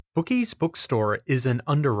Bookie's Bookstore is an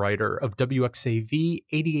underwriter of WXAV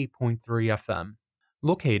 88.3 FM.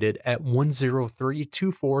 Located at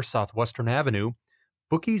 10324 Southwestern Avenue,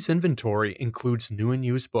 Bookie's inventory includes new and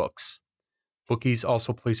used books. Bookie's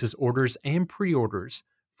also places orders and pre-orders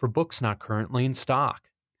for books not currently in stock.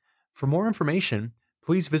 For more information,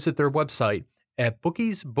 please visit their website at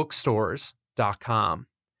bookiesbookstores.com.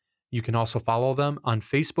 You can also follow them on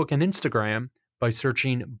Facebook and Instagram by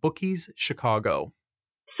searching Bookies Chicago.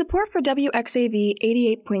 Support for WXAV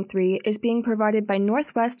 88.3 is being provided by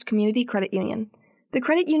Northwest Community Credit Union. The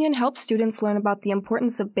credit union helps students learn about the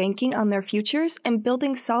importance of banking on their futures and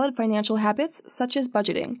building solid financial habits such as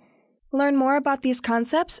budgeting. Learn more about these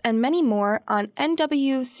concepts and many more on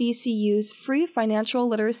NWCCU's free financial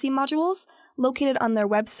literacy modules located on their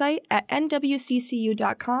website at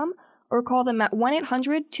nwccu.com or call them at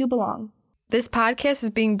 1-800-2BELONG. This podcast is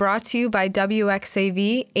being brought to you by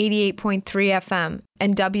WXAV 88.3 FM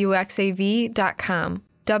and WXAV.com.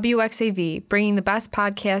 WXAV, bringing the best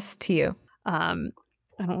podcasts to you.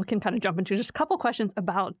 We can kind of jump into just a couple questions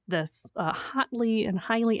about this hotly and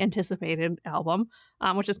highly anticipated album,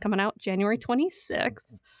 which is coming out January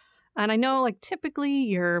 26th. And I know, typically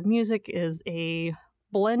your music is a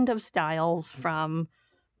blend of styles from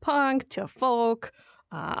punk to folk,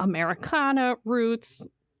 Americana roots,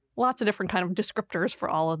 lots of different kind of descriptors for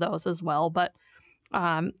all of those as well. But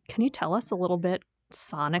can you tell us a little bit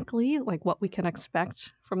sonically, what we can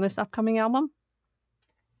expect from this upcoming album?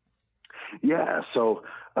 Yeah, so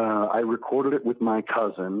I recorded it with my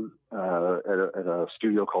cousin at a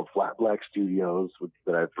studio called Flat Black Studios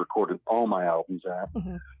that I've recorded all my albums at.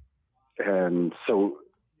 Mm-hmm. And so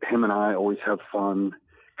him and I always have fun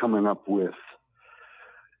coming up with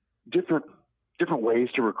different ways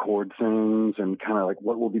to record things and kind of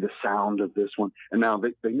what will be the sound of this one. And now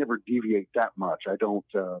they never deviate that much. I don't,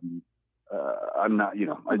 I'm not,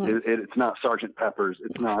 mm-hmm. It's not Sgt. Pepper's.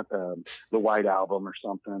 It's not the White Album or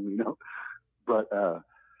something, But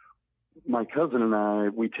my cousin and I,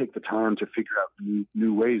 we take the time to figure out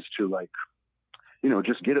new ways to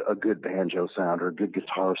just get a good banjo sound or a good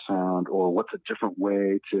guitar sound, or what's a different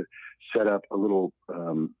way to set up a little,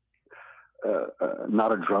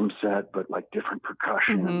 not a drum set, but different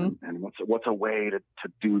percussion, mm-hmm. and what's a way to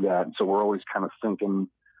do that. And so we're always kind of thinking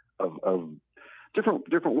of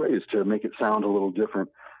different ways to make it sound a little different.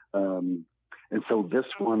 And so this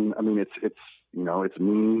one, it's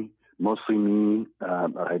me, mostly me.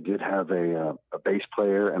 I did have a bass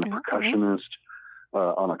player and a percussionist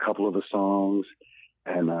on a couple of the songs,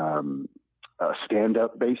 and a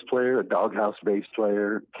stand-up bass player, a doghouse bass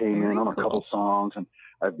player came in on a couple songs, and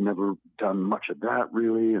I've never done much of that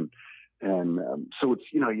really. And so it's,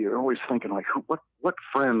 you're always thinking what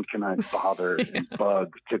friend can I bother and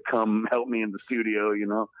bug to come help me in the studio,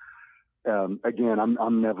 Again,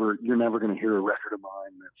 you're never going to hear a record of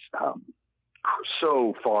mine that's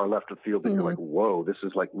so far left of field that mm-hmm. you're whoa, this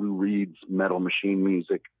is like Lou Reed's Metal Machine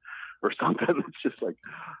music or something. It's just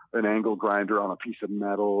an angle grinder on a piece of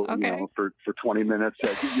metal, for 20 minutes.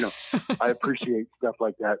 I appreciate stuff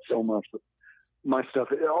like that so much, but my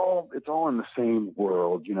stuff, it's all in the same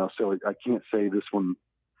world, so I can't say this one,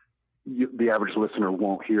 the average listener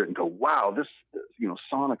won't hear it and go, wow, this,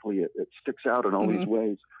 sonically it sticks out in all mm-hmm. these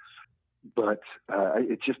ways. But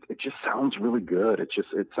it just sounds really good. It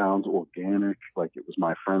sounds organic, like it was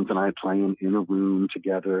my friends and I playing in a room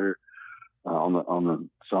together on the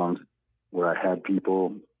songs where I had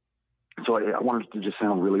people. So I wanted it to just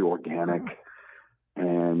sound really organic,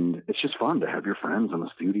 and it's just fun to have your friends in the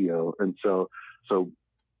studio. And so to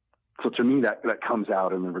me that comes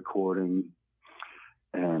out in the recording.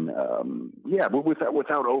 And but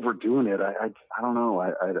without overdoing it, I don't know.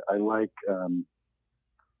 I like.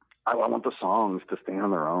 I want the songs to stand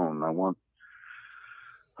on their own. I want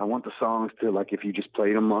the songs to, if you just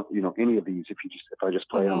played them, any of these, if I just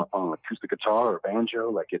play mm-hmm. them on acoustic guitar or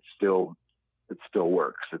banjo, it still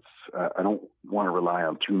works. It's I don't want to rely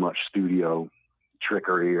on too much studio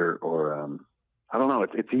trickery or I don't know.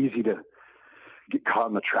 It's easy to get caught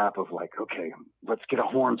in the trap of okay, let's get a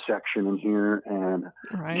horn section in here, and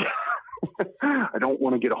right. I don't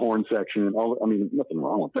want to get a horn section and nothing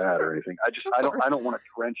wrong with that or anything. I don't want to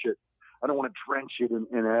drench it. I don't want to drench it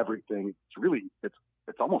in everything. It's really, it's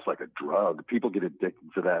almost like a drug. People get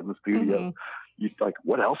addicted to that in the studio. Mm-hmm. You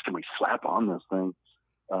what else can we slap on this thing?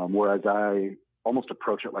 Whereas I almost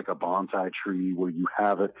approach it like a bonsai tree, where you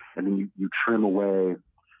have it and then you trim away,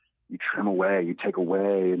 you take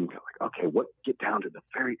away, and okay, get down to the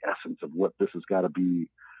very essence of what this has got to be.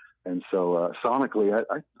 And so sonically,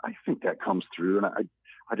 I think that comes through, and I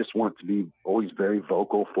just want it to be always very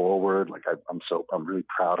vocal forward. I'm really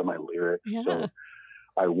proud of my lyrics. Yeah. So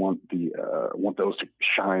I want those to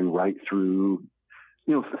shine right through,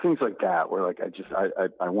 things like that, where like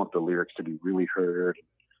I want the lyrics to be really heard.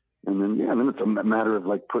 And then it's a matter of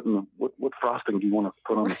like putting what frosting do you want to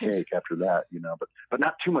put on the cake after that, but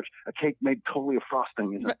not too much. A cake made totally of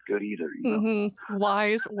frosting isn't good either. Mm-hmm.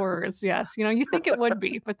 Wise words. Yes. You think it would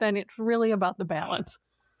be, but then it's really about the balance.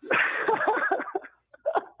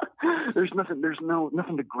 There's nothing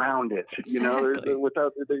to ground it, Exactly.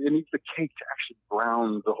 It needs the cake to actually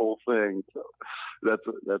ground the whole thing. So that's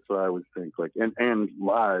what I would think. Like, and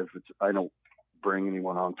live, I don't bring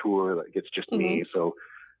anyone on tour. Like, it's just me. So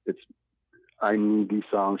I need these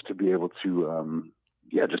songs to be able to,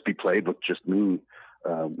 just be played with just me.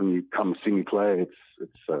 When you come see me play,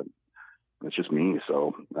 it's just me.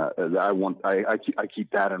 So I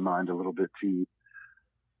keep that in mind a little bit too.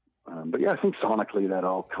 But yeah, I think sonically that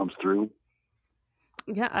all comes through.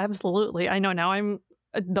 Yeah, absolutely. I know now I'm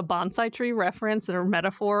the bonsai tree reference or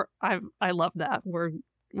metaphor. I love that.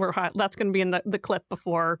 That's going to be in the clip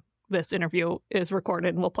before this interview is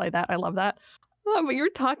recorded, and we'll play that. I love that. But you're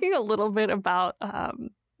talking a little bit about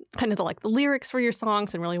kind of the lyrics for your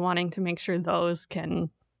songs and really wanting to make sure those can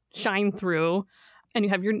shine through. And you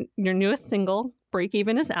have your newest single, Break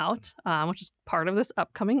Even, is out, which is part of this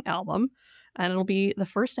upcoming album. And it'll be the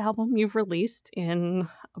first album you've released in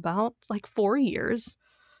about 4 years.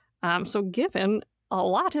 So given a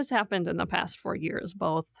lot has happened in the past 4 years,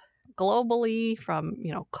 both globally from,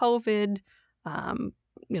 COVID,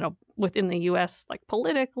 within the U.S.,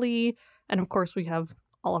 politically. And of course, we have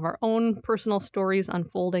all of our own personal stories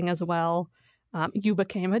unfolding as well. You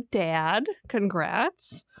became a dad.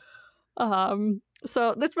 Congrats.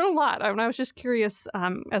 So there's been a lot. I was just curious,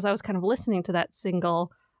 as I was kind of listening to that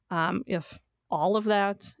single, if all of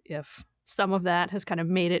that, if some of that has kind of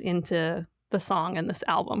made it into the song and this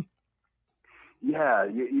album. Yeah,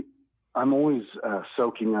 I'm always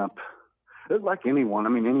soaking up, like anyone. I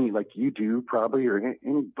mean, like you do probably, or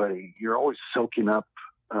anybody. You're always soaking up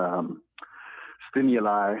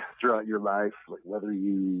stimuli throughout your life, like whether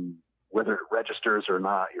it registers or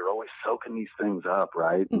not. You're always soaking these things up,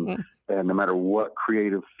 right? Mm-hmm. And no matter what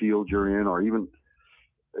creative field you're in, or even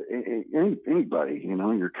anybody,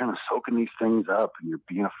 you're kind of soaking these things up, and you're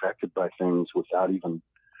being affected by things without even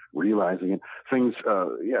realizing it. Things,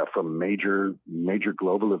 from major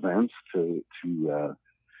global events to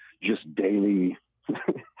just daily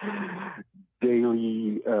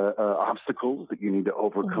obstacles that you need to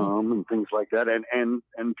overcome, and things like that, and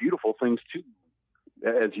beautiful things too.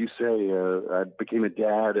 As you say, I became a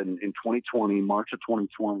dad in 2020, March of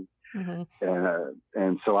 2020. Mm-hmm.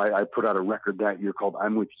 And so I put out a record that year called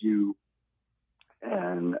I'm With You.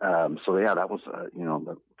 And that was,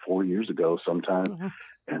 4 years ago sometime. Mm-hmm.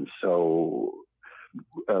 And so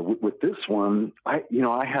with this one, I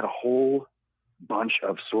had a whole bunch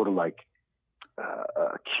of sort of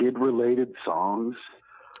kid-related songs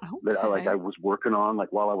that I was working on.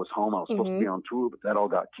 Like while I was home, I was supposed to be on tour, but that all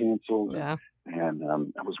got canceled. Yeah. And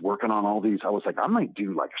I was working on all these. I was like, I might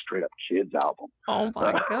do a straight up kids album. Oh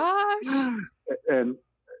my gosh! And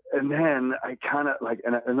then I kind of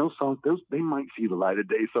and those songs, they might see the light of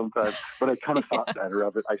day sometimes. But I kind of thought better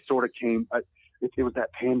of it. I sort of came. It was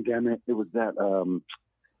that pandemic. It was that I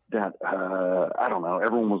don't know.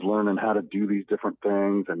 Everyone was learning how to do these different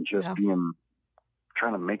things and just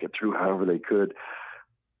trying to make it through however they could.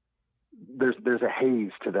 There's a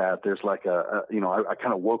haze to that. There's I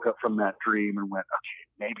kind of woke up from that dream and went, okay,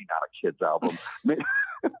 maybe not a kid's album.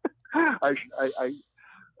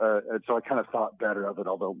 And so I kind of thought better of it,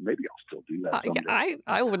 although maybe I'll still do that someday.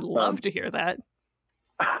 I would love to hear that.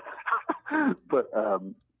 But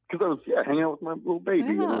because I was hanging out with my little baby,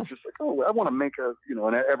 and I was just like, oh, I want to make and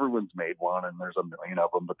everyone's made one, and there's a million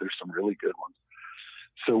of them, but there's some really good ones.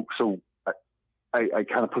 So I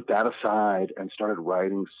kind of put that aside and started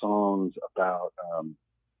writing songs about,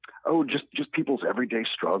 just people's everyday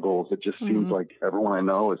struggles. It just seems like everyone I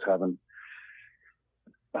know is having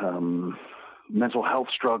mental health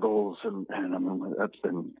struggles, and I mean, that's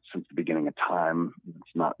been since the beginning of time.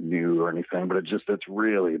 It's not new or anything, but it's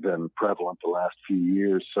really been prevalent the last few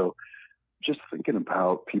years. So just thinking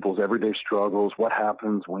about people's everyday struggles, what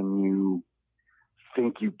happens when you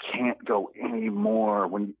think you can't go anymore,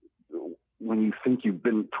 when you think you've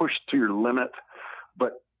been pushed to your limit,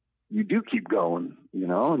 but you do keep going,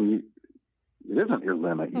 and it isn't your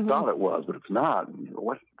limit. You thought it was, but it's not. And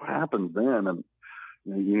what happens then? And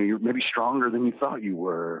you're maybe stronger than you thought you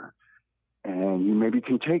were, and you maybe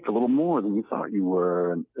can take a little more than you thought you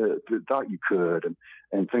were, and thought you could,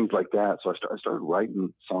 and things like that. So I started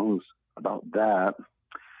writing songs about that,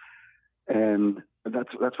 and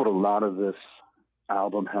that's what a lot of this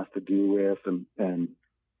album has to do with, and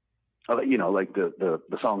like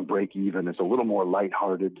the song Break Even is a little more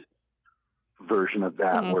lighthearted version of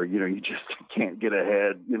that, where, you just can't get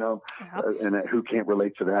ahead, and who can't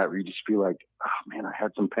relate to that, where you just feel like, oh man, I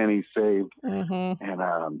had some pennies saved,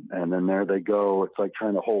 and then there they go. It's like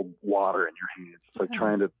trying to hold water in your hands. It's like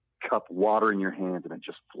trying to cup water in your hands and it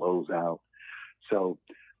just flows out. So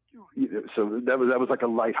that was like a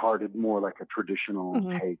lighthearted, more like a traditional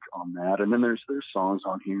take on that. And then there's songs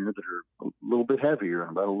on here that are a little bit heavier,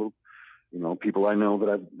 about a little, people I know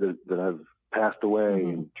that I've passed away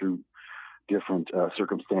and through different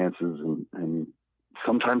circumstances, and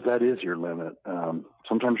sometimes that is your limit.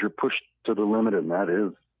 Sometimes you're pushed to the limit, and that's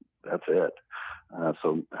it.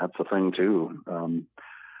 So that's the thing too.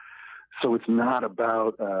 So it's not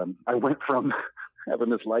about. I went from having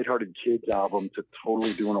this lighthearted kids album to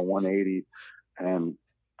totally doing a 180 and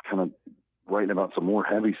kind of writing about some more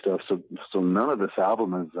heavy stuff. So none of this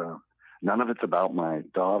album is. None of it's about my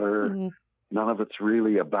daughter. None of it's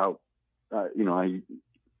really about.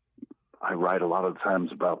 I write a lot of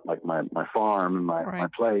times about like my farm and my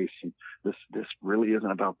place, and this really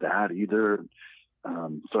isn't about that either.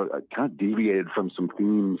 So I kind of deviated from some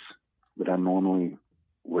themes that I normally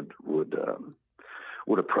would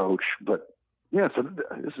approach. But yeah, so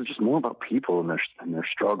this is just more about people and their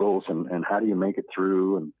struggles and how do you make it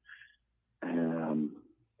through, and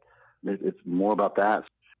it's more about that.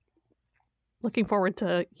 Looking forward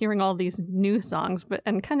to hearing all these new songs,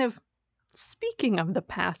 and kind of speaking of the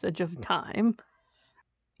passage of time,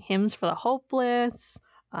 Hymns for the Hopeless,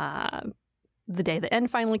 The Day the End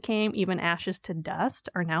Finally Came, even Ashes to Dust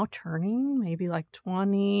are now turning maybe like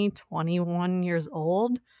 20, 21 years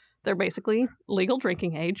old. They're basically legal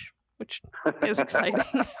drinking age, which is exciting.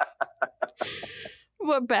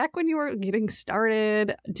 But back when you were getting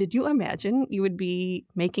started, did you imagine you would be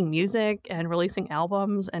making music and releasing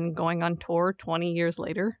albums and going on tour 20 years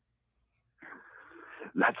later?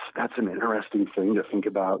 That's an interesting thing to think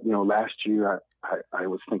about. Last year I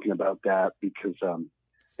was thinking about that because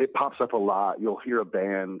it pops up a lot. You'll hear a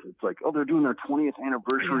band. It's like, oh, they're doing their 20th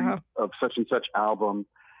anniversary of such and such album,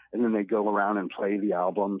 and then they go around and play the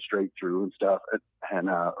album straight through and stuff, and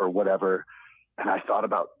or whatever. And I thought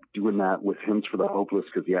about doing that with Hymns for the Hopeless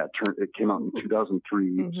because it came out in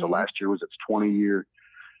 2003. So last year was its 20-year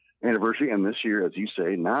anniversary, and this year, as you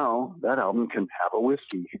say, now that album can have a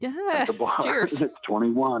whiskey at the bar. Cheers. It's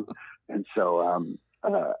 21, and so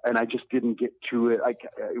and I just didn't get to it. I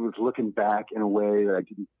was looking back in a way that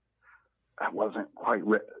I wasn't quite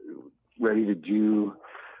ready to do.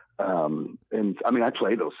 And I mean, I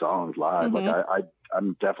play those songs live. Like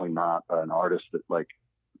I'm definitely not an artist that like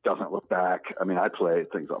doesn't look back. I mean, I play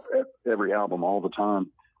things off every album all the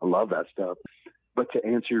time. I love that stuff. But to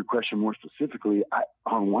answer your question more specifically,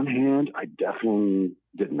 on one hand, I definitely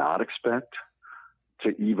did not expect to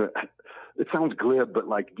even, it sounds glib, but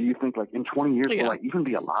like, do you think like in 20 years, will I even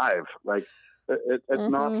be alive? Like, it's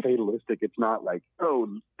not fatalistic. It's not like,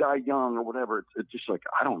 oh, die young or whatever. It's just like,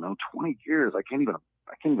 I don't know, 20 years. I can't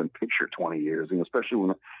even picture 20 years. And especially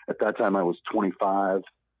when at that time I was 25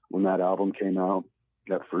 when that album came out.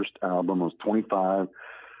 That first album was 25.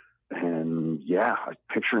 And yeah, I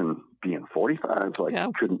picturing being 45, like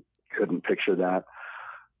couldn't picture that.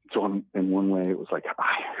 So in one way, it was like,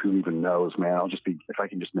 who even knows, man? If I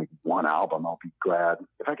can just make one album, I'll be glad.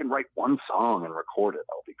 If I can write one song and record it,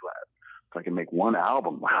 I'll be glad. If I can make one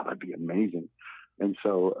album, wow, that'd be amazing. And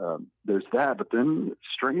so there's that. But then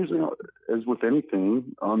strangely, as with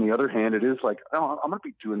anything, on the other hand, it is like, oh, I'm going to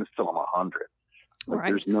be doing this till I'm 100. Like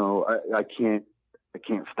there's no, I can't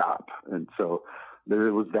stop. And so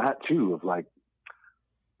there was that too of like,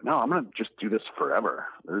 no, I'm going to just do this forever.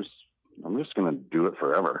 I'm just going to do it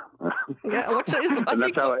forever. Yeah, which is,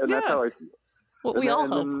 that's how I feel. Well, we all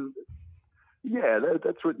hope.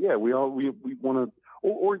 That's what. Yeah, we want to,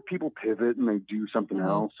 or people pivot and they do something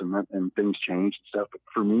else, and things change and stuff. But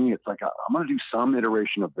for me, it's like I'm going to do some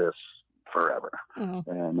iteration of this forever.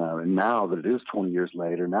 And now that it is 20 years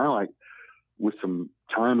later, now with some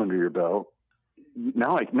time under your belt,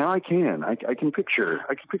 now I can picture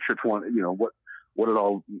 20. What it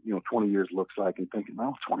all 20 years looks like, and thinking,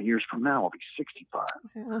 well, 20 years from now I'll be 65.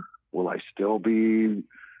 Yeah. Will I still be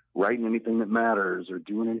writing anything that matters or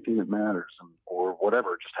doing anything that matters, or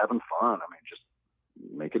whatever, just having fun? I mean, just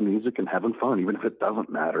making music and having fun, even if it doesn't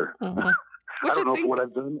matter. I don't know if what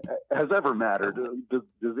I've done has ever mattered.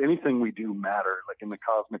 Does anything we do matter, like in the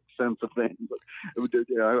cosmic sense of things?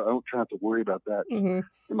 I don't try to worry about that.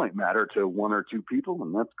 It might matter to one or two people,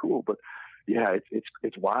 and that's cool. But yeah,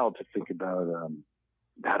 it's wild to think about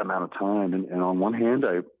that amount of time. And on one hand,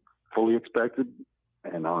 I fully expected,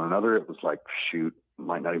 and on another, it was like, shoot,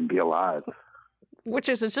 might not even be alive. which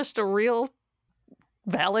is just a real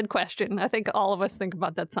valid question. I think all of us think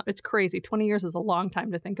about that. It's crazy. 20 years is a long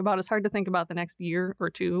time to think about. It's hard to think about the next year or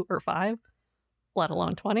 2 or 5, let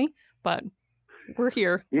alone 20. But we're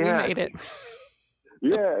here. Yeah. We made it.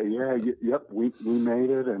 Yep. We made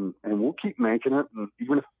it, and we'll keep making it. And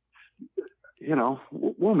even if,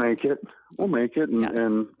 we'll make it. And, Yes.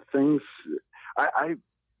 and things, I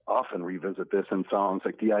often revisit this in songs,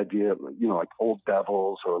 like the idea of, like Old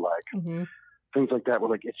Devils or like things like that, where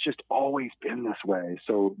like, it's just always been this way.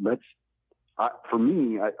 So for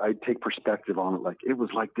me, I take perspective on it. Like, it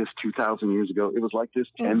was like this 2,000 years ago. It was like this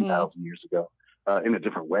 10,000 years ago, in a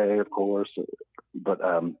different way, of course. But,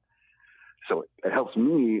 so it helps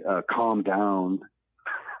me calm down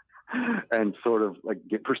and sort of like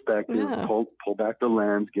get perspective, pull back the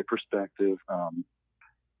lens, get perspective.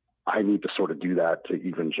 I need to sort of do that to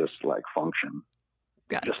even just like function.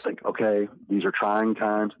 Just think, okay, these are trying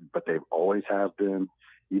times, but they've always have been.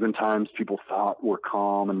 Even times people thought were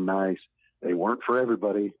calm and nice, they weren't for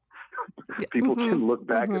everybody. People can look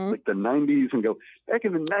back at like the 90s and go, back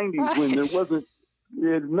in the 90s when there wasn't, you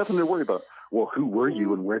had nothing to worry about. Well, who were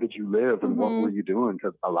you and where did you live and what were you doing?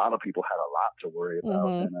 Because a lot of people had a lot to worry about.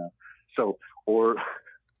 And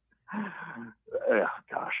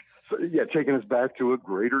taking us back to a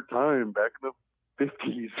greater time, back in the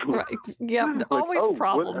 50s. Right. Yeah. Like, always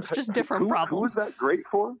problems, just different problems. Who was that great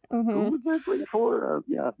for? Who was that great for?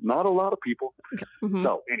 Not a lot of people.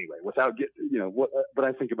 So anyway, without getting, but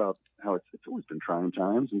I think about how it's always been trying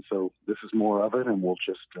times. And so this is more of it. And we'll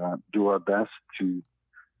just do our best to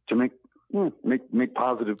make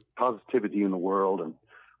positivity in the world.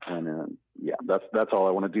 And that's all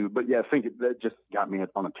I want to do. But I think that just got me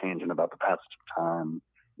on a tangent about the passage of time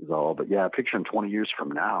is all. But picturing 20 years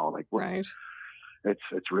from now, like, right.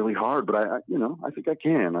 It's really hard, but I think I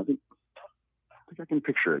can. I think I can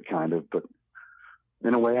picture it kind of, but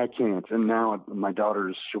in a way I can't. And now my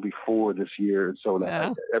she'll be 4 this year. So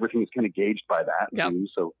that everything is kind of gauged by that too.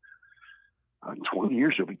 So 20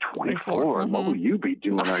 years, you'll be 24. What will you be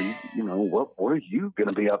doing? Are you, what are you going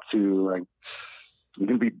to be up to? Like, you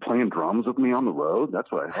going to be playing drums with me on the road?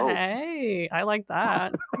 That's what I hope. Hey, I like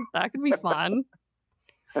that. That could be fun.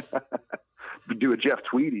 Do a Jeff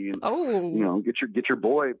Tweedy and get your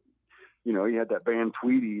boy. He had that band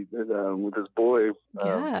Tweedy with his boy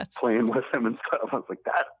playing with him and stuff. I was like,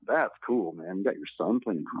 that's cool, man. You got your son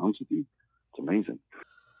playing drums with you. It's amazing.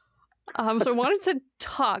 So I wanted to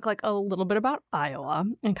talk like a little bit about Iowa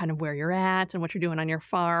and kind of where you're at and what you're doing on your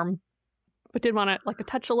farm, but did want to like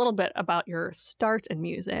touch a little bit about your start in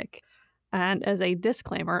music. And as a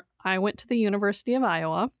disclaimer, I went to the University of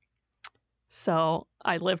Iowa. So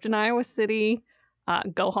I lived in Iowa City.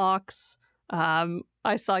 Go Hawks.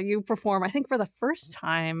 I saw you perform, I think for the first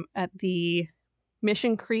time at the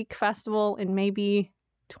Mission Creek Festival in maybe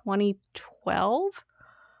 2012.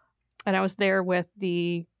 And I was there with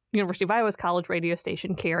the University of Iowa's college radio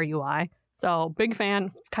station, KRUI. So big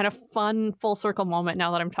fan, kind of fun, full circle moment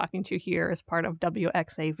now that I'm talking to you here as part of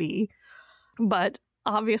WXAV. But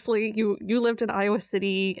obviously you lived in Iowa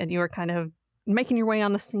City and you were kind of making your way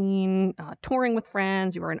on the scene, touring with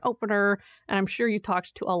friends. You were an opener, and I'm sure you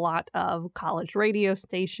talked to a lot of college radio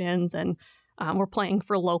stations and were playing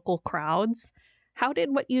for local crowds. How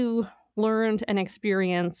did what you learned and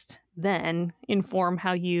experienced then inform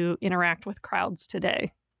how you interact with crowds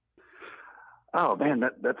today? Oh man,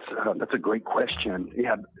 that's a great question.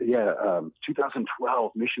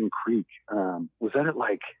 2012 Mission Creek. Was that at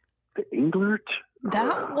like the Englert?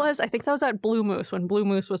 I think that was at Blue Moose when Blue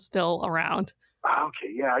Moose was still around.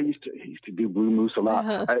 Okay, I used to do Blue Moose a lot.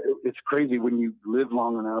 It's crazy when you live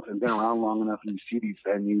long enough and been around long enough, and you see these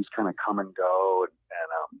venues kind of come and go.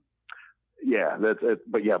 That's it.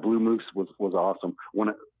 But Blue Moose was awesome.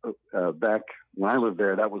 Back when I lived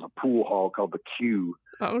there, that was a pool hall called the Q.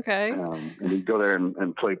 Okay. And we'd go there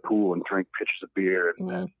and play pool and drink pitchers of beer,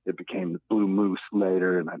 and it became the Blue Moose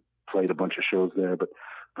later, and I played a bunch of shows there. But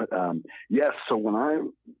so when I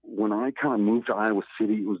kind of moved to Iowa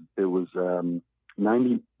City, it was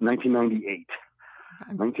 1998.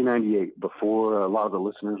 1998, before a lot of the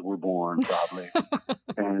listeners were born, probably.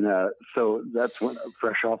 And so that's when,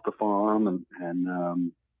 fresh off the farm,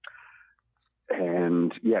 and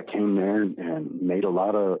came there and made a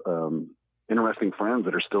lot of interesting friends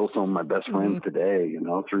that are still some of my best friends today.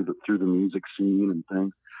 Through the music scene and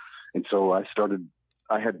things. And so I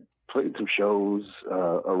had played some shows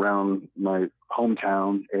around my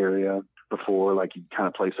hometown area before, like you'd kind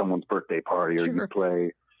of play someone's birthday party, or you'd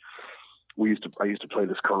play. I used to play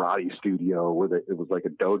this karate studio where it was like a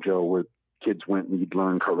dojo where kids went and you'd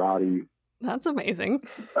learn karate. That's amazing.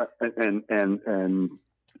 And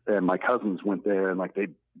and my cousins went there, and like they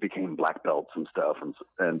became black belts and stuff,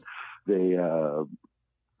 and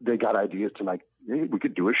they got ideas to like, hey, we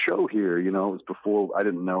could do a show here. You know, it was before I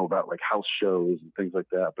didn't know about like house shows and things like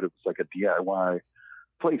that, but it was like a DIY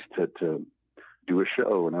place to do a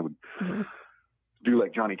show, and I would do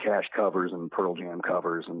like Johnny Cash covers and Pearl Jam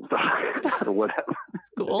covers and stuff or whatever. That's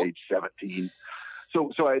cool. At age 17.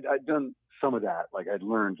 So I'd done some of that. Like I'd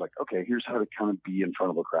learned like, okay, here's how to kind of be in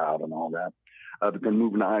front of a crowd and all that. But then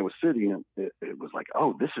moving to Iowa City, and it was like,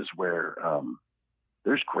 oh, this is where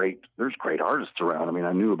there's great artists around. I mean,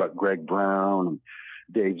 I knew about Greg Brown and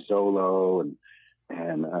Dave Zolo and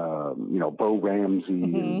you know, Bo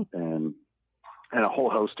Ramsey and a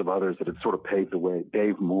whole host of others that had sort of paved the way.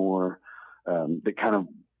 Dave Moore.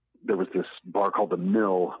 There was this bar called the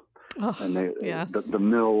Mill, and the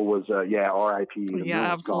Mill was R.I.P.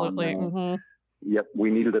 Yeah, absolutely. Yep, we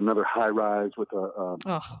needed another high rise with a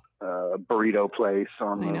burrito place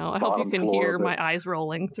on. I know. I hope you can hear my eyes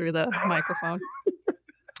rolling through the microphone.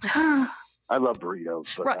 I love burritos,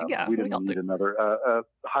 but we didn't need another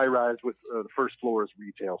high rise with the first floor is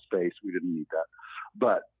retail space. We didn't need that,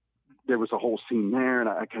 but there was a whole scene there, and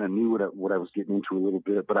I kind of knew what I was getting into a little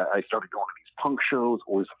bit. But I started going to these punk shows.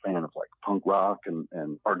 Always a fan of like punk rock and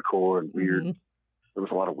hardcore and weird. There was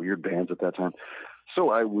a lot of weird bands at that time, so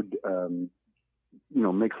I would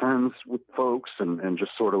make friends with folks and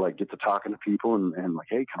just sort of like get to talking to people and like,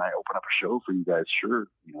 hey, can I open up a show for you guys? Sure.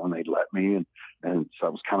 You know, and they'd let me. And so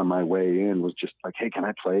that was kind of my way in, was just like, hey, can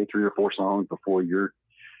I play 3 or 4 songs before your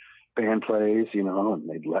band plays, you know, and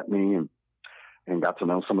they'd let me and got to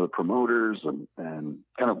know some of the promoters and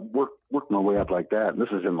kind of worked my way up like that. And this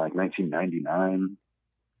is in like 1999,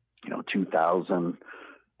 2000.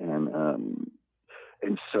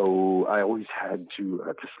 And so I always had to,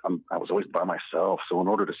 I was always by myself. So in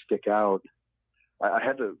order to stick out, I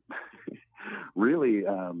had to really,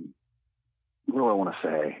 what do I want to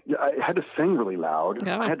say? I had to sing really loud.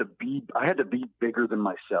 Yeah. I had to be bigger than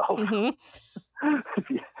myself.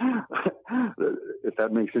 If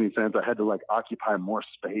that makes any sense. I had to like occupy more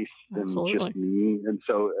space than just me. And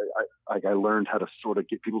so I learned how to sort of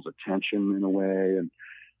get people's attention in a way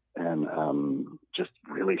and just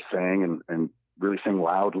really sing and really sing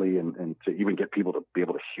loudly and to even get people to be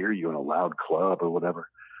able to hear you in a loud club or whatever.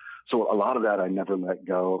 So a lot of that I never let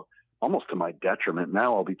go, almost to my detriment.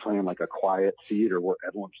 Now I'll be playing like a quiet theater where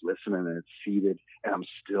everyone's listening and it's seated and I'm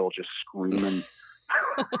still just screaming.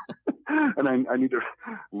 And I need to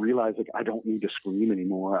realize like I don't need to scream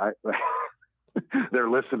anymore. They're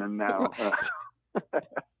listening now.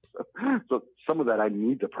 So some of that I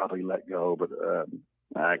need to probably let go, but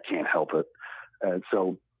I can't help it. And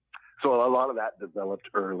so a lot of that developed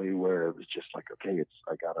early, where it was just like, okay,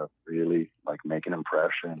 I gotta really like make an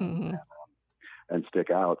impression and stick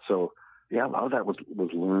out. So yeah, a lot of that was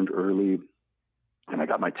learned early, and I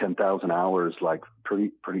got my 10,000 hours like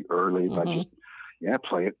pretty early by just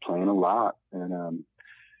playing a lot. And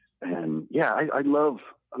yeah, I love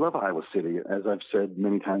Iowa City. As I've said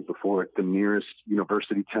many times before, it's the nearest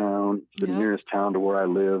university town, the nearest town to where I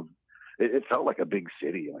live. It felt like a big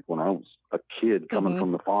city. Like when I was a kid coming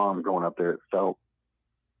from the farm, going up there, it felt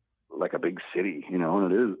like a big city, and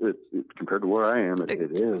it is compared to where I am.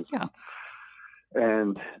 It is. Yeah.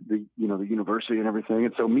 And the university and everything.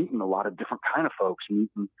 And so meeting a lot of different kind of folks,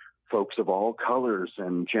 meeting folks of all colors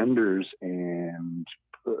and genders and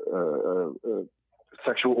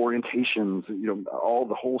sexual orientations, all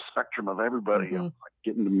the whole spectrum of everybody. Like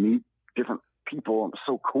getting to meet different people. It's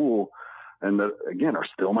so cool. And again, are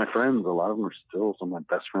still my friends. A lot of them are still some of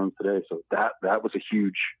my best friends today. So that was a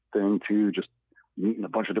huge thing too, just meeting a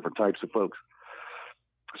bunch of different types of folks.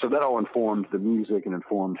 So that all informed the music and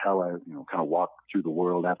informed how I, kind of walked through the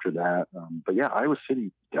world after that. But yeah, Iowa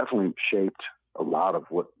City definitely shaped a lot of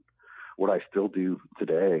what I still do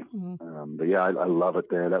today. But yeah, I love it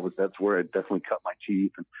there. That's where it definitely cut my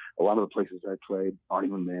teeth. And a lot of the places I played aren't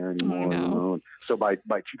even there anymore. And so by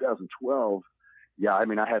 2012. Yeah, I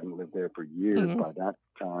mean, I hadn't lived there for years by that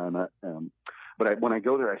time. But when I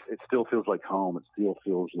go there, it still feels like home. It still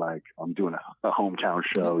feels like I'm doing a hometown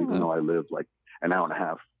show, even though I live like an hour and a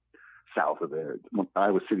half south of there.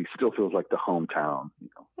 Iowa City still feels like the hometown.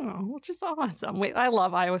 Which is awesome. Wait, I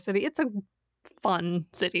love Iowa City. It's a fun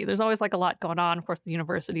city. There's always like a lot going on. Of course, the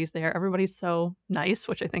university's there. Everybody's so nice,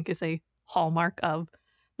 which I think is a hallmark of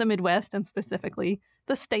the Midwest and specifically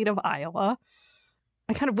the state of Iowa.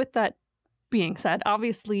 I kind of, with that being said,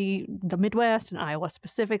 obviously the Midwest and Iowa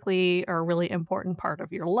specifically are a really important part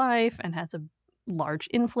of your life and has a large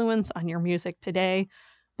influence on your music today.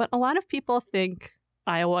 But a lot of people think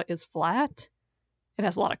Iowa is flat. It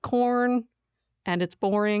has a lot of corn. and it's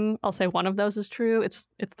boring. I'll say one of those is true. It's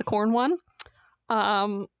the corn one.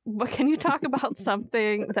 But can you talk about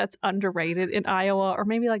something that's underrated in Iowa, or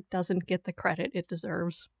maybe like doesn't get the credit it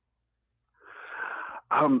deserves?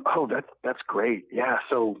 That's great. Yeah.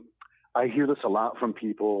 So I hear this a lot from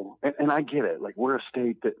people, and I get it. Like, we're a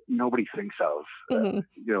state that nobody thinks of.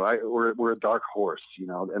 We're a dark horse,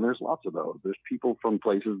 and there's lots of those. There's people from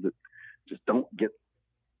places that just don't get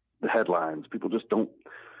the headlines. People just don't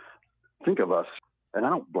think of us. And I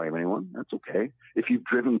don't blame anyone. That's okay. If you've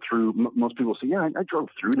driven through, most people say, yeah, I drove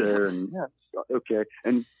through there, and yeah, it's okay.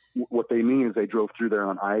 And what they mean is they drove through there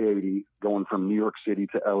on I-80 going from New York City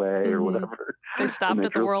to LA or whatever. They stopped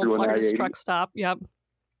at the world's largest truck stop. Yep.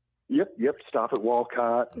 Stop at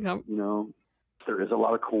Walcott. Yep. There is a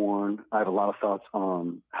lot of corn. I have a lot of thoughts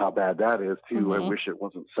on how bad that is too. I wish it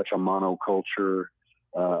wasn't such a monoculture.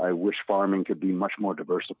 I wish farming could be much more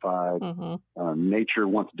diversified. Nature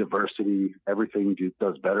wants diversity. Everything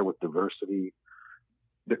does better with diversity.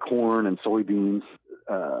 The corn and soybeans,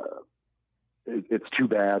 it's too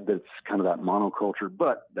bad that it's kind of that monoculture,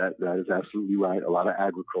 but that is absolutely right. A lot of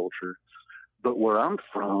agriculture. But where I'm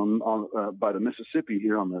from, by the Mississippi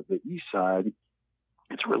here on the east side,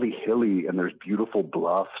 it's really hilly, and there's beautiful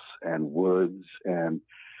bluffs and woods and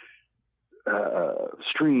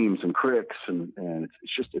streams and creeks, and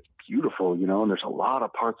it's beautiful, and there's a lot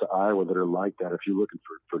of parts of Iowa that are like that if you're looking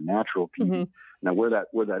for natural beauty. Now, where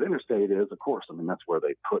that interstate is, of course, I mean, that's where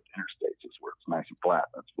they put interstates, is where it's nice and flat.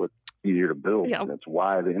 That's what's easier to build. Yep. That's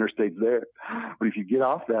why the interstate's there. But if you get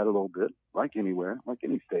off that a little bit, like anywhere, like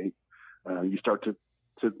any state, you start to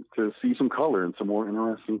see some color and some more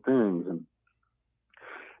interesting things,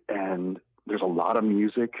 and there's a lot of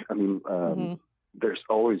music. I mean, there's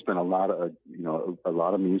always been a lot of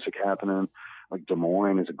music happening. Like Des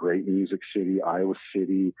Moines is a great music city. Iowa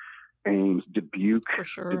City, Ames, Dubuque, for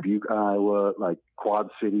sure. Dubuque, Iowa, like Quad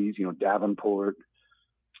Cities, Davenport.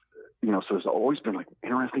 So there's always been like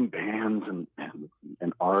interesting bands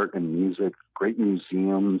and art and music, great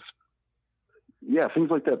museums. Yeah, things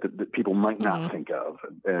like that people might not think of.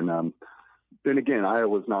 And then again,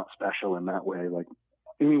 Iowa's not special in that way. Like,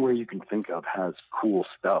 anywhere you can think of has cool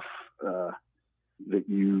stuff that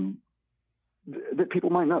people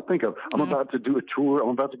might not think of. I'm about to do a tour. I'm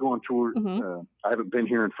about to go on tour. I haven't been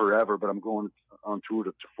here in forever, but I'm going on tour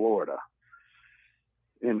to Florida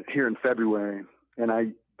here in February. And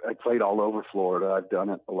I played all over Florida. I've done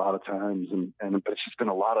it a lot of times, but it's just been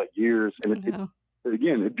a lot of years. And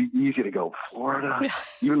it'd be easy to go Florida. Yeah.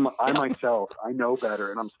 Even I myself, I know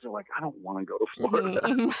better, and I'm still like, I don't want to go to Florida.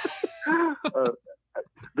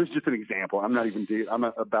 This is just an example. I'm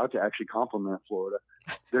about to actually compliment Florida.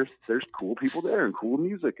 There's cool people there and cool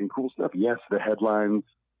music and cool stuff. Yes, the headlines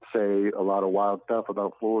say a lot of wild stuff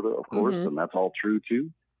about Florida, of course, and that's all true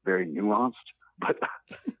too. Very nuanced, but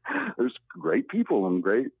there's great people and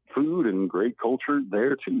great food and great culture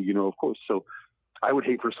there too, of course. So I would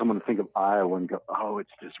hate for someone to think of Iowa and go, oh,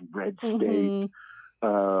 it's this red state.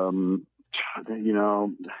 You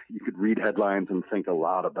could read headlines and think a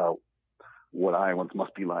lot about what Iowans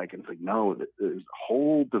must be like. And it's like, no, there's a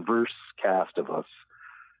whole diverse cast of us.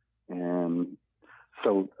 And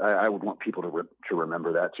so I would want people to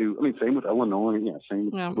remember that too. I mean, same with Illinois. Yeah,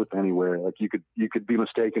 same with anywhere. Like you could be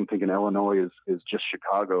mistaken thinking Illinois is just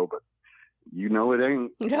Chicago, but it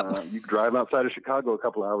ain't. Yep. You drive outside of Chicago a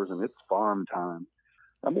couple hours and it's farm time.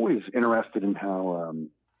 I'm always interested in how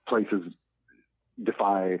places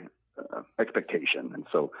defy expectation, and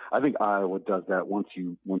so I think Iowa does that once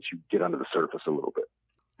you get under the surface a little bit.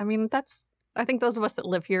 I mean, I think those of us that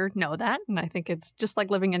live here know that, and I think it's just like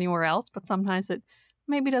living anywhere else, but sometimes it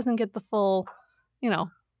maybe doesn't get the full,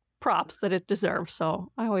 props that it deserves.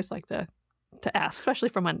 So I always like to ask, especially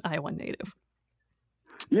from an Iowa native.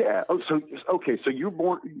 Yeah. Oh, so okay. So you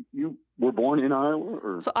were born in Iowa,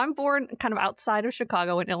 or? So I'm born kind of outside of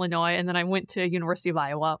Chicago in Illinois, and then I went to University of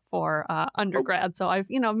Iowa for undergrad. So I've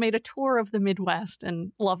made a tour of the Midwest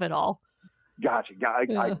and love it all. Gotcha. I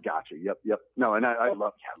gotcha. Yep. No, and I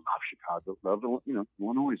love Chicago. Love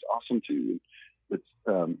Illinois is awesome too. It's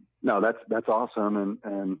no, that's awesome,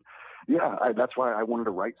 and yeah, that's why I wanted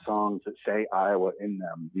to write songs that say Iowa in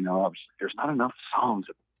them. There's not enough songs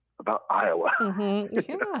about Iowa.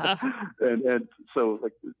 Yeah. and so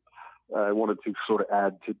like I wanted to sort of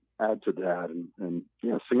add to that and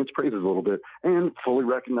sing its praises a little bit, and fully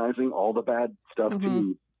recognizing all the bad stuff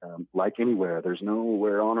too. Like anywhere, there's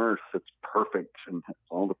nowhere on earth that's perfect, and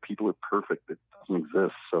all the people are perfect. It doesn't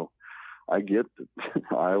exist. So I get that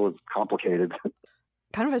Iowa's complicated.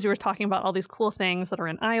 Kind of as you were talking about all these cool things that are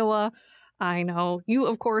in Iowa, I know you,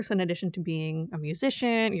 of course, in addition to being a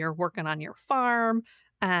musician, you're working on your farm.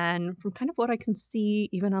 And from kind of what I can see,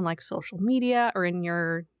 even on like social media or in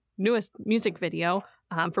your newest music video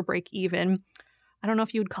for Break Even, I don't know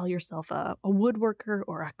if you would call yourself a woodworker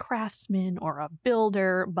or a craftsman or a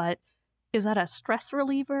builder, but is that a stress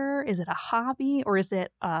reliever? Is it a hobby? Or is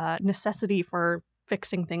it a necessity for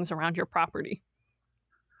fixing things around your property?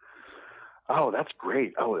 Oh, that's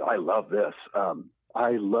great. Oh, I love this.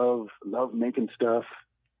 I love making stuff.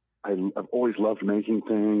 I've always loved making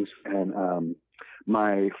things. And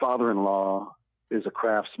my father-in-law is a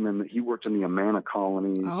craftsman. He worked in the Amana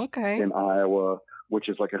colony in Iowa, which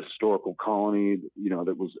is like a historical colony,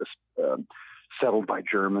 that was settled by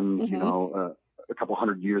Germans, a couple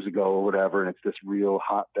hundred years ago or whatever. And it's this real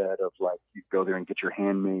hotbed of like, you go there and get your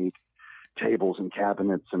handmade tables and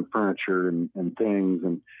cabinets and furniture and things.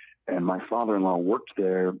 And my father-in-law worked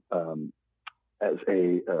there as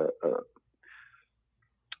a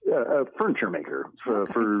furniture maker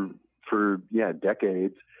for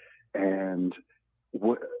decades. And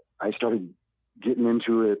I started getting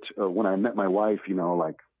into it when I met my wife,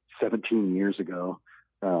 like 17 years ago.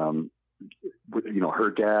 Her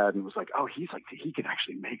dad, and was like, oh, he can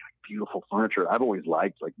actually make like beautiful furniture. I've always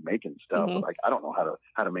liked like making stuff, but like I don't know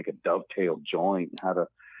how to make a dovetail joint, how to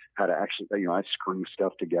actually, I screw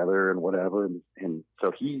stuff together and whatever. And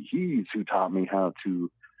so he's who taught me how to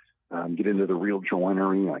get into the real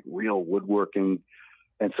joinery, like real woodworking.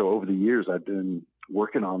 And so over the years, I've been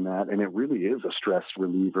working on that, and it really is a stress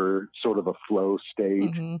reliever, sort of a flow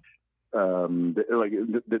state.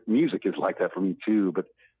 The music is like that for me too, but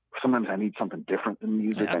sometimes I need something different than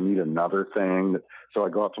music. I need another thing. So I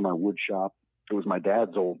go out to my wood shop. It was my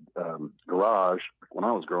dad's old garage. When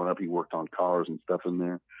I was growing up, he worked on cars and stuff in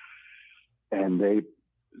there. And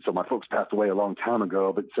so my folks passed away a long time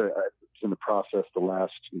ago, but it's in the process the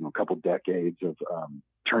last, couple decades of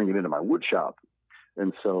turning it into my wood shop.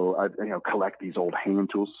 And so I, collect these old hand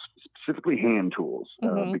tools, specifically hand tools,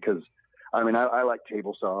 because I like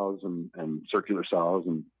table saws and circular saws.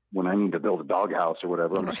 And when I need to build a doghouse or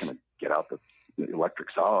whatever, I'm just going to get out the electric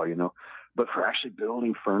saw, but for actually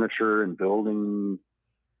building furniture and building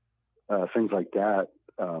things like that,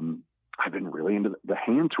 I've been really into the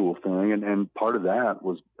hand tool thing. And part of that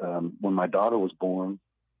was when my daughter was born,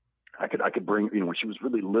 I could bring, when she was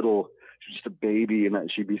really little, she was just a baby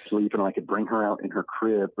and she'd be sleeping, and I could bring her out in her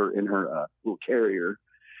crib or in her little carrier,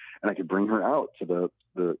 and I could bring her out to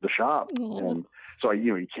the shop. And so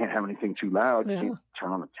you can't have anything too loud. You can't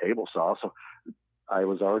turn on a table saw. So I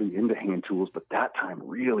was already into hand tools, but that time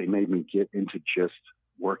really made me get into just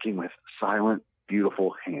working with silent,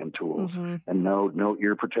 beautiful hand tools, and no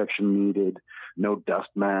ear protection needed, no dust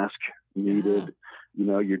mask needed.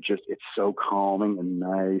 It's so calming and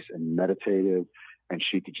nice and meditative, and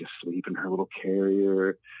she could just sleep in her little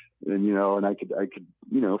carrier, and I could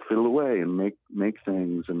fiddle away and make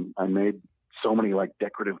things. And I made so many like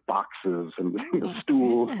decorative boxes and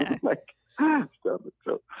stools and like stuff.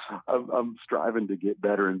 So I'm striving to get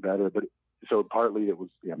better and better. But so partly it was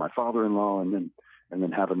my father-in-law, and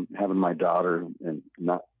then having my daughter and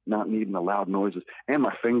not needing the loud noises, and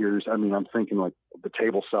my fingers. I'm thinking like the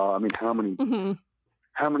table saw.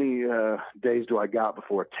 How many days do I got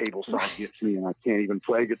before a table saw gets me and I can't even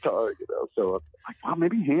play guitar? So I'm like, well,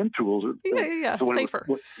 maybe hand tools are so safer.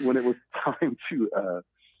 When it was time to,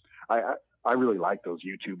 I really like those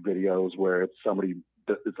YouTube videos where it's somebody.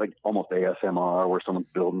 It's like almost ASMR, where someone's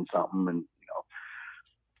building something and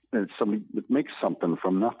and somebody that makes something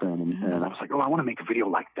from nothing. And I was like, oh, I want to make a video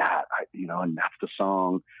like that, and that's the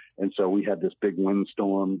song. And so we had this big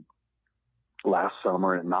windstorm last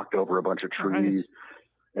summer, and it knocked over a bunch of trees.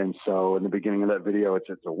 Right. And so in the beginning of that video, it's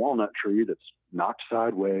a walnut tree that's knocked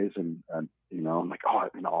sideways. And I'm like, oh,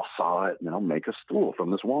 I'll saw it, and then I'll make a stool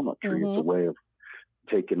from this walnut tree. It's a way of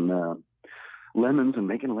taking lemons and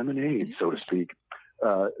making lemonade, so to speak.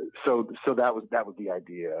 So that was the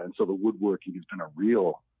idea. And so the woodworking has been a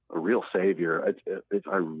real savior.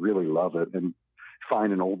 I really love it. And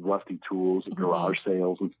finding old rusty tools at garage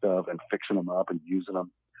sales and stuff, and fixing them up and using them.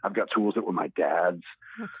 I've got tools that were my dad's.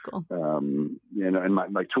 That's cool. And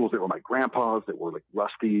my tools that were my grandpa's that were like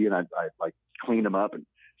rusty, and I like clean them up. And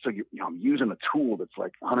so I'm using a tool that's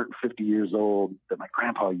like 150 years old that my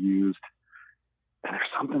grandpa used. And there's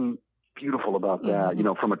something beautiful about that,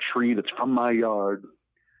 from a tree that's from my yard.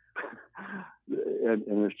 and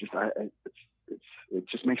it's just, it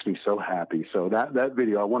just makes me so happy. So that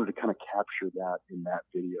video, I wanted to kind of capture that in that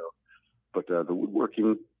video. But the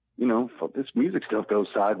woodworking, this music stuff goes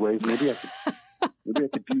sideways. Maybe I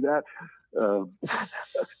could do that.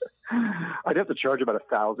 I'd have to charge about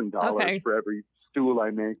 $1,000 for every stool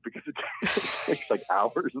I make, because it takes like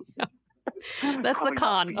hours. That's the Probably not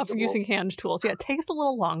con of feasible. using hand tools. Yeah, it takes a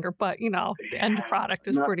little longer, but the end product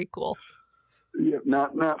is pretty cool. Yeah,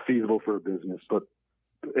 not feasible for a business, but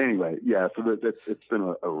anyway, yeah. So it's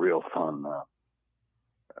been a real fun,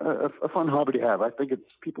 a fun hobby to have. I think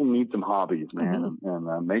people need some hobbies, man,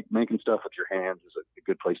 and making stuff with your hands is a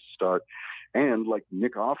good place to start. And like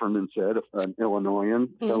Nick Offerman said, an Illinoisan,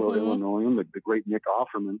 fellow Illinoisan, the great Nick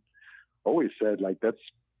Offerman, always said, like, that's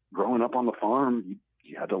growing up on the farm.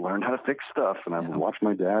 You had to learn how to fix stuff, and I watched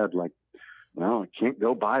my dad like, well, I can't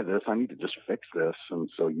go buy this. I need to just fix this. And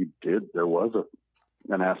so you did. There was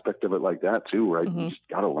an aspect of it like that too, right? You just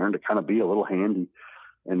got to learn to kind of be a little handy.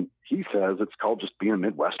 And he says it's called just being a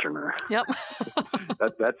Midwesterner. Yep.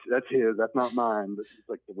 that's his. That's not mine. But it's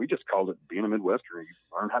like, we just called it being a Midwesterner. You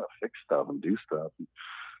learn how to fix stuff and do stuff.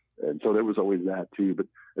 And so there was always that too. But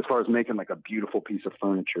as far as making like a beautiful piece of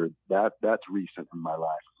furniture, that's recent in my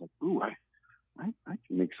life. It's like, ooh, I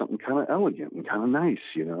can make something kind of elegant and kind of nice,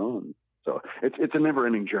 you know. And so it's a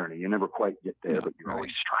never-ending journey. You never quite get there, but you're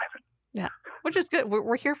always striving. Yeah, which is good.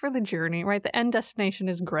 We're here for the journey, right? The end destination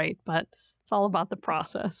is great, but it's all about the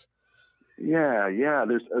process. Yeah.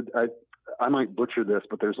 There's I might butcher this,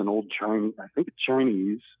 but there's an old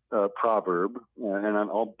Chinese proverb, and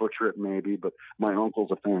I'll butcher it maybe, but my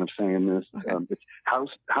uncle's a fan of saying this. Okay. It's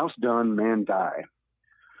house done, man die.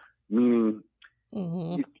 Meaning,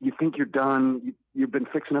 you think you're done. You've been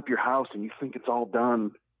fixing up your house, and you think it's all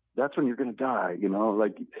done. That's when you're going to die, you know.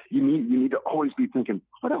 Like you need to always be thinking,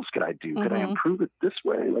 what else could I do? Could I improve it this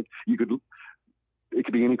way? Like it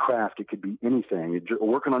could be any craft, it could be anything. You're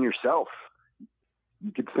working on yourself.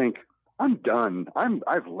 You could think, I'm done.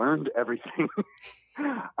 I've learned everything.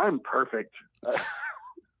 I'm perfect.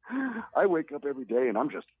 I wake up every day and I'm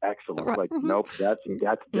just excellent. Right. Like, nope, that's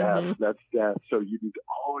death. That's death. So you need to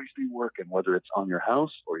always be working, whether it's on your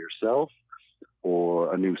house or yourself,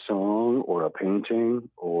 or a new song, or a painting,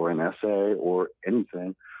 or an essay, or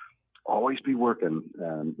anything. Always be working,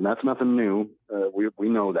 and that's nothing new. We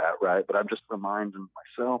know that, right? But I'm just reminding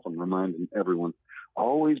myself and reminding everyone: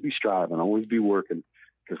 always be striving, always be working,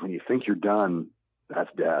 because when you think you're done, that's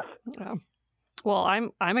death. Yeah. Well,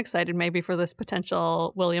 I'm excited maybe for this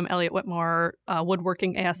potential William Elliott Whitmore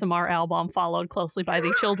woodworking ASMR album, followed closely by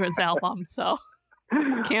the children's album. So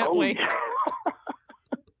can't wait.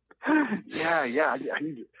 Yeah.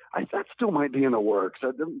 That still might be in the works.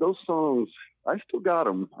 Those songs, I still got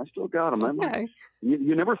them. Okay.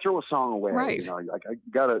 You never throw a song away. Right. You know, like I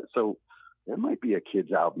gotta. So there might be a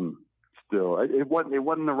kid's album still. It wasn't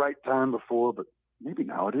the right time before, but maybe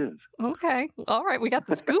now it is. Okay. All right. We got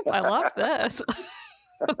the scoop. I love this.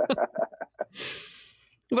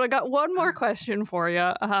 But I got one more question for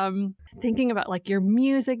you. Thinking about like your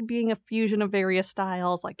music being a fusion of various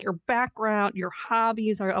styles, like your background, your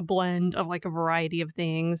hobbies are a blend of like a variety of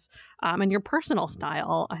things. And your personal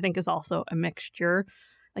style, I think, is also a mixture.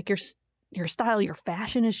 Like your style, your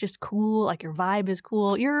fashion is just cool. Like your vibe is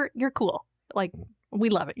cool. You're cool. Like we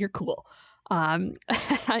love it. You're cool.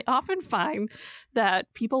 I often find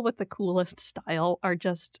that people with the coolest style are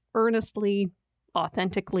just earnestly,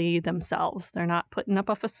 authentically themselves. They're not putting up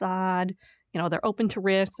a facade. You know, they're open to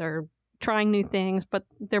risk. They're trying new things, but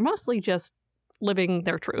they're mostly just living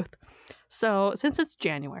their truth. So since it's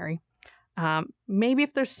January, maybe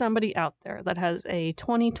if there's somebody out there that has a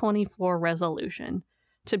 2024 resolution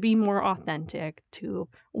to be more authentic, to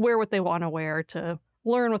wear what they want to wear, to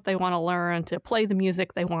learn what they want to learn, to play the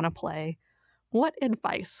music they want to play, what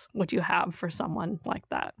advice would you have for someone like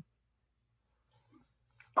that?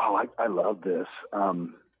 Oh, I love this.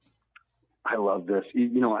 I love this.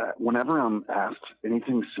 You know, whenever I'm asked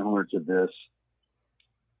anything similar to this,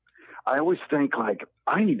 I always think like,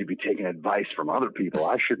 I need to be taking advice from other people.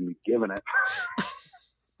 I shouldn't be giving it.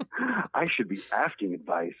 I should be asking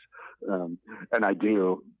advice. And I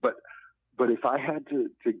do. But if I had to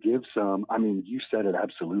give some, I mean, you said it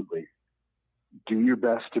absolutely. Do your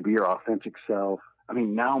best to be your authentic self. I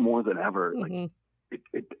mean, now more than ever, like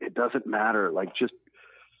it doesn't matter. Like just,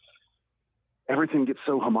 everything gets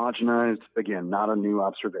so homogenized. Again, not a new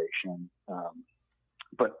observation,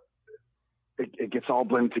 but it gets all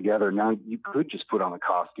blended together. Now you could just put on a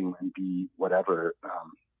costume and be whatever.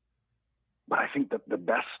 But I think that the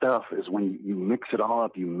best stuff is when you mix it all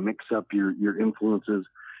up, you mix up your influences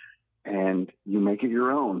and you make it your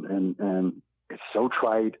own. And it's so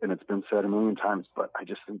trite and it's been said a million times, but I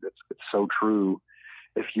just think it's so true.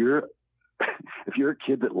 If you're a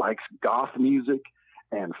kid that likes goth music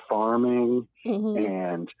and farming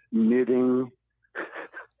and knitting,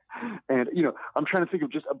 and you know, I'm trying to think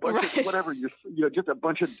of just a bunch of whatever just a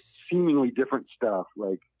bunch of seemingly different stuff.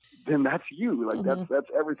 Like then that's you. Like that's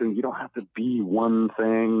everything. You don't have to be one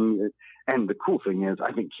thing. And the cool thing is,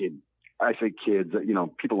 I say kids, you know,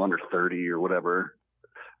 people under 30 or whatever.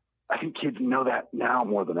 I think kids know that now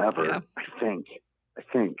more than ever. Yeah. I think.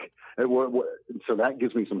 So that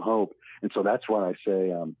gives me some hope. And so that's why I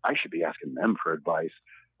say I should be asking them for advice.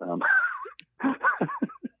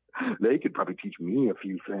 They could probably teach me a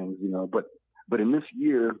few things, you know. But in this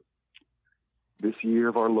year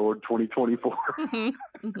of our Lord 2024,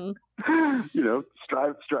 you know,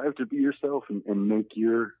 strive to be yourself and make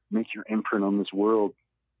your imprint on this world.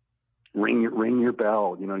 Ring your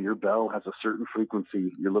bell. You know, your bell has a certain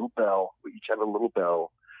frequency. Your little bell. We each have a little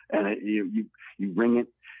bell, and you ring it,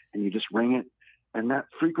 and you just ring it, and that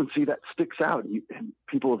frequency that sticks out. And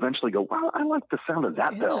people eventually go, "Wow, I like the sound of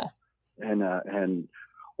that bell," and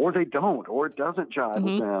or they don't, or it doesn't jive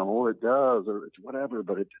with them, or it does, or it's whatever.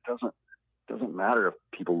 But it doesn't matter if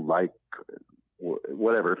people like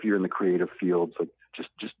whatever. If you're in the creative fields, like just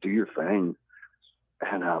do your thing,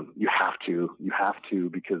 and you have to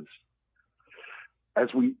because,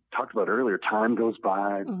 as we talked about earlier, time goes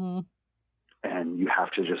by, and you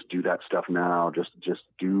have to just do that stuff now. Just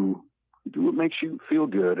do what makes you feel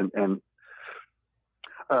good, and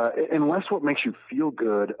unless what makes you feel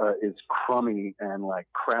good is crummy and like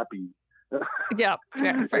crappy. Yeah,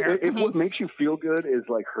 fair. If what makes you feel good is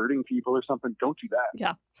like hurting people or something, don't do that.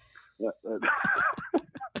 Yeah.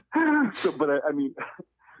 So, but I mean,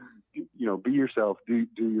 you know, be yourself, do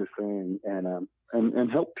your thing, and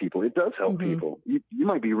help people. It does help people. You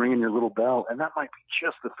might be ringing your little bell, and that might be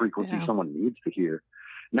just the frequency someone needs to hear.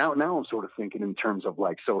 Now I'm sort of thinking in terms of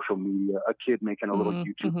like social media. A kid making a little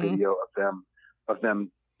YouTube video of them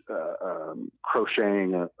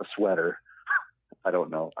crocheting a sweater. I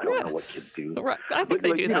don't know what kids do. Right. I think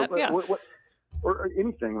they do that. Yeah. Or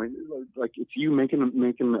anything like it's you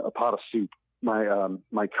making a pot of soup.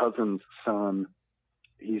 My cousin's son,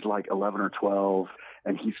 he's like 11 or 12,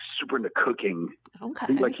 and he's super into cooking.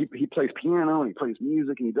 Okay. He plays piano and he plays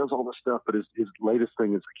music and he does all this stuff. But his latest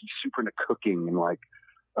thing is like he's super into cooking and like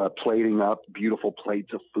plating up beautiful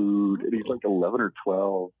plates of food. And he's like 11 or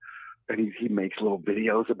 12, and he makes little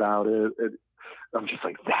videos about it. And I'm just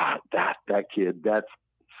like that kid. That's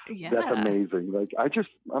amazing. Like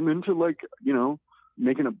I'm into like, you know,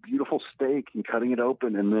 making a beautiful steak and cutting it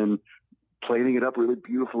open and then plating it up really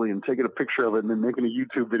beautifully and taking a picture of it and then making a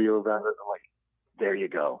YouTube video about it. I'm like, there you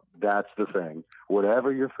go. That's the thing.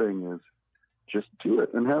 Whatever your thing is, just do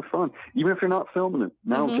it and have fun. Even if you're not filming it.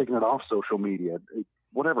 Now I'm taking it off social media.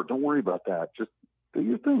 Whatever. Don't worry about that. Just do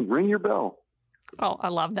your thing. Ring your bell. Oh, I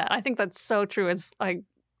love that. I think that's so true. It's like,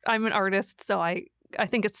 I'm an artist, so I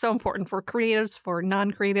think it's so important for creatives, for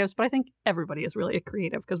non-creatives, but I think everybody is really a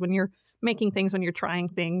creative because when you're making things, when you're trying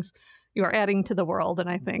things, you are adding to the world, and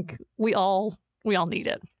I think we all need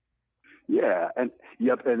it. Yeah, and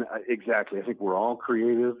exactly. I think we're all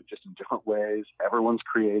creative, just in different ways. Everyone's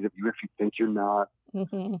creative, even if you think you're not.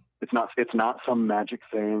 It's not some magic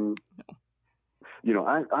thing. You know,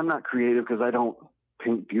 I'm not creative because I don't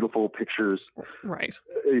paint beautiful pictures, right?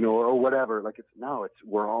 You know, or whatever. Like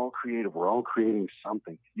we're all creative. We're all creating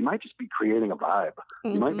something. You might just be creating a vibe.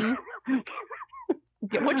 You might be,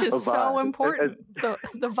 which is so important.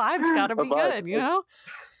 The vibe's got to be good, you know.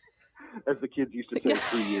 As the kids used to say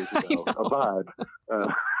 3 years ago, a vibe.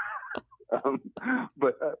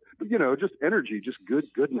 But you know, just energy, just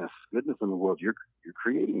goodness in the world. You're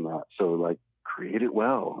creating that. So like, create it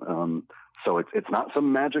well. So it's not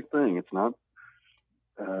some magic thing. It's not.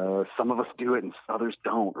 Some of us do it and others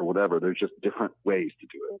don't, or whatever. There's just different ways to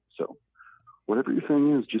do it. So whatever your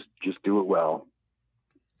thing is, just do it well.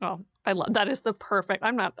 Oh, I love that. Is the perfect.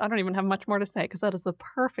 I don't even have much more to say because that is the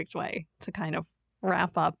perfect way to kind of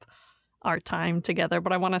wrap up our time together.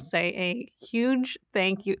 But I want to say a huge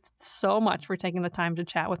thank you so much for taking the time to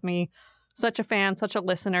chat with me. Such a fan, such a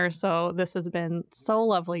listener. So this has been so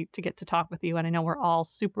lovely to get to talk with you. And I know we're all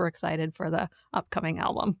super excited for the upcoming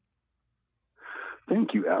album.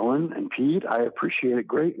 Thank you, Ellen and Pete. I appreciate it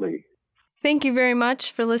greatly. Thank you very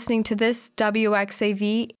much for listening to this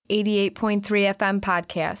WXAV 88.3 FM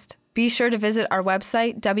podcast. Be sure to visit our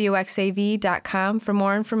website, wxav.com, for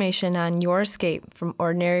more information on your escape from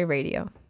ordinary radio.